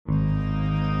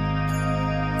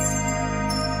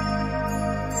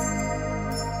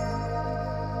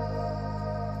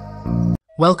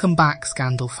Welcome back,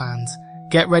 Scandal fans.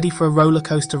 Get ready for a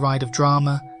rollercoaster ride of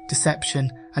drama, deception,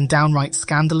 and downright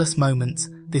scandalous moments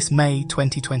this May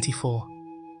 2024.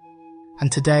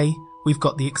 And today, we've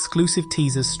got the exclusive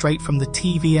teasers straight from the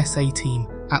TVSA team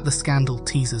at the Scandal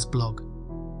Teasers blog.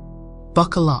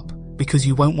 Buckle up, because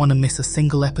you won't want to miss a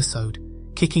single episode.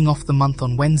 Kicking off the month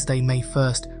on Wednesday, May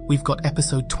 1st, we've got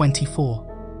episode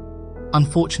 24.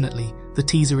 Unfortunately, the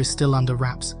teaser is still under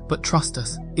wraps, but trust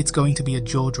us, it's going to be a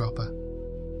jaw-dropper.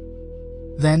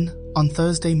 Then, on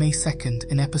Thursday, May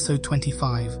 2nd, in episode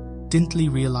 25,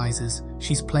 Dintley realizes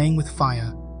she's playing with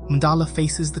fire, Mandala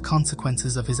faces the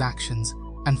consequences of his actions,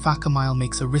 and Fakamile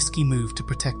makes a risky move to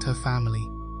protect her family.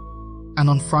 And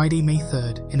on Friday, May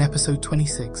 3rd, in episode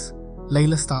 26,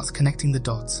 Layla starts connecting the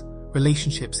dots,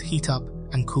 relationships heat up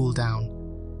and cool down,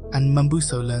 and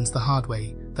Mambuso learns the hard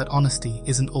way that honesty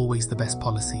isn't always the best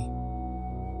policy.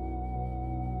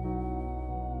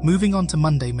 Moving on to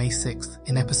Monday, May 6th,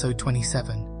 in episode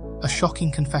 27, a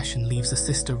shocking confession leaves a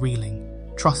sister reeling,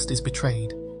 trust is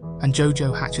betrayed, and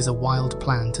Jojo hatches a wild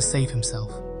plan to save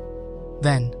himself.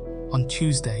 Then, on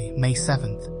Tuesday, May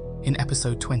 7th, in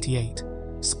episode 28,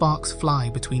 sparks fly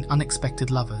between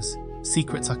unexpected lovers,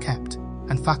 secrets are kept,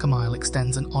 and Fakamile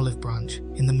extends an olive branch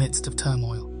in the midst of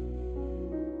turmoil.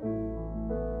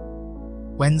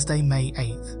 Wednesday, May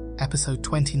 8th, episode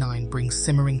 29 brings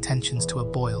simmering tensions to a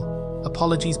boil.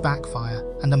 Apologies backfire,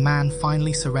 and a man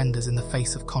finally surrenders in the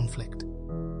face of conflict.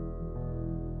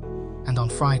 And on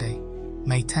Friday,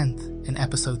 May 10th, in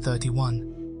episode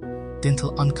 31,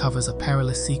 Dintle uncovers a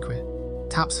perilous secret,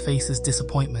 Taps faces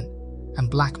disappointment, and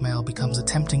blackmail becomes a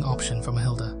tempting option for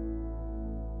Mahilda.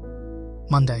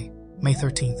 Monday, May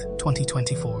 13th,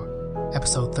 2024,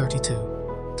 episode 32,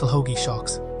 Tlahogi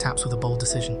shocks Taps with a bold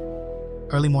decision.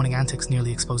 Early morning antics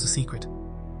nearly expose a secret.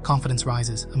 Confidence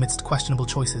rises amidst questionable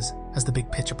choices as the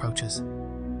big pitch approaches.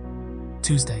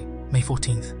 Tuesday, May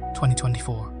 14th,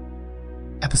 2024.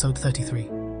 Episode 33.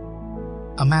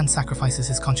 A man sacrifices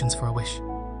his conscience for a wish.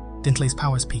 Dintley's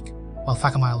powers peak, while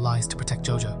Fakamile lies to protect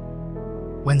Jojo.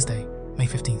 Wednesday, May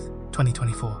 15th,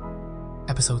 2024.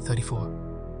 Episode 34.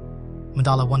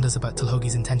 Mandala wonders about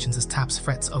Tlahogi's intentions as Taps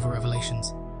frets over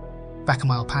revelations.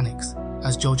 Fakamile panics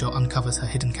as Jojo uncovers her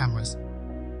hidden cameras.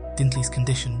 Dintley's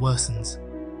condition worsens.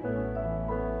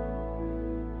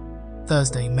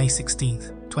 Thursday, May 16th,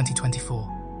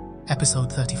 2024,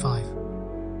 episode 35.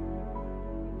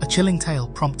 A chilling tale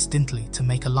prompts Dintley to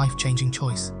make a life-changing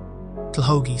choice.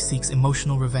 Tlahogi seeks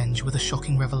emotional revenge with a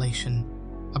shocking revelation.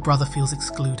 A brother feels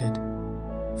excluded.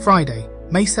 Friday,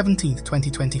 May 17th,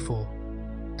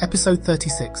 2024, episode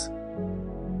 36.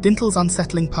 Dintle's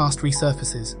unsettling past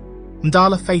resurfaces.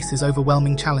 Mandala faces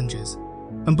overwhelming challenges.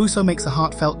 Mambuso makes a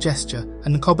heartfelt gesture,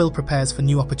 and Nkobil prepares for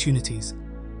new opportunities.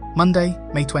 Monday,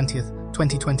 May 20th,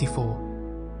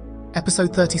 2024.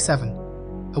 Episode 37.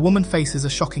 A woman faces a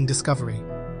shocking discovery.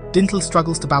 Dintle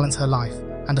struggles to balance her life,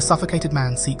 and a suffocated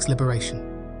man seeks liberation.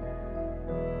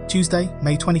 Tuesday,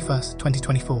 May 21st,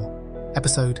 2024.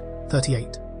 Episode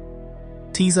 38.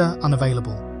 Teaser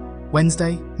unavailable.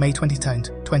 Wednesday, May 22nd,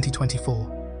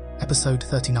 2024. Episode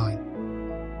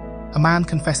 39. A man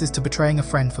confesses to betraying a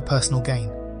friend for personal gain.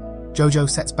 Jojo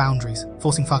sets boundaries,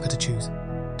 forcing Faka to choose.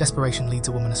 Desperation leads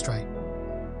a woman astray.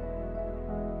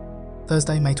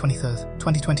 Thursday, May 23rd,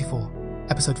 2024,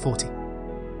 episode 40.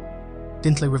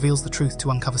 Dintley reveals the truth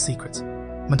to uncover secrets.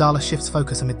 Mandala shifts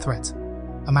focus amid threats.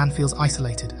 A man feels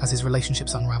isolated as his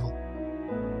relationships unravel.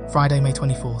 Friday, May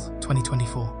 24th,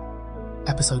 2024,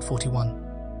 episode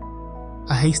 41.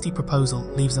 A hasty proposal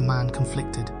leaves a man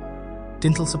conflicted.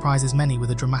 Dintle surprises many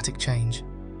with a dramatic change.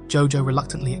 Jojo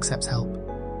reluctantly accepts help.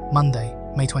 Monday,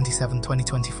 May 27,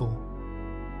 2024.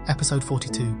 Episode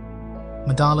 42.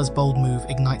 Mandala's bold move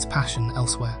ignites passion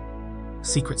elsewhere.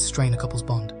 Secrets strain a couple's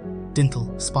bond.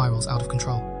 Dintle spirals out of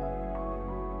control.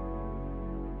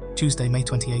 Tuesday, May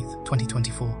 28,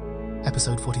 2024.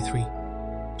 Episode 43.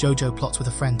 Jojo plots with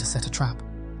a friend to set a trap.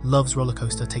 Love's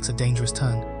rollercoaster takes a dangerous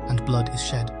turn, and blood is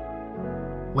shed.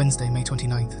 Wednesday, May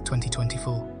 29th,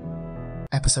 2024.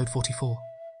 Episode 44.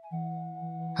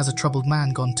 Has a troubled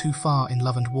man gone too far in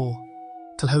love and war?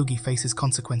 Tlahogi faces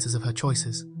consequences of her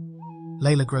choices.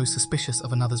 Layla grows suspicious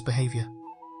of another's behaviour.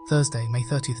 Thursday, May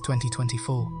 30th,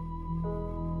 2024.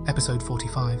 Episode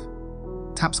 45.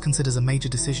 Taps considers a major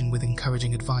decision with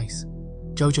encouraging advice.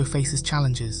 Jojo faces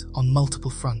challenges on multiple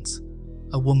fronts.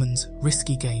 A woman's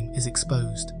risky game is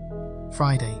exposed.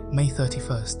 Friday, May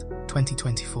 31st,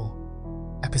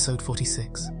 2024. Episode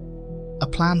 46. A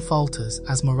plan falters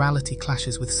as morality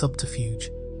clashes with subterfuge.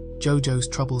 Jojo's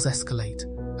troubles escalate,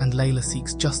 and Layla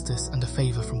seeks justice and a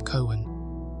favour from Cohen.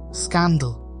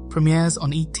 Scandal Premieres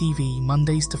on ETV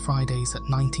Mondays to Fridays at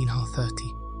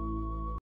 19:30.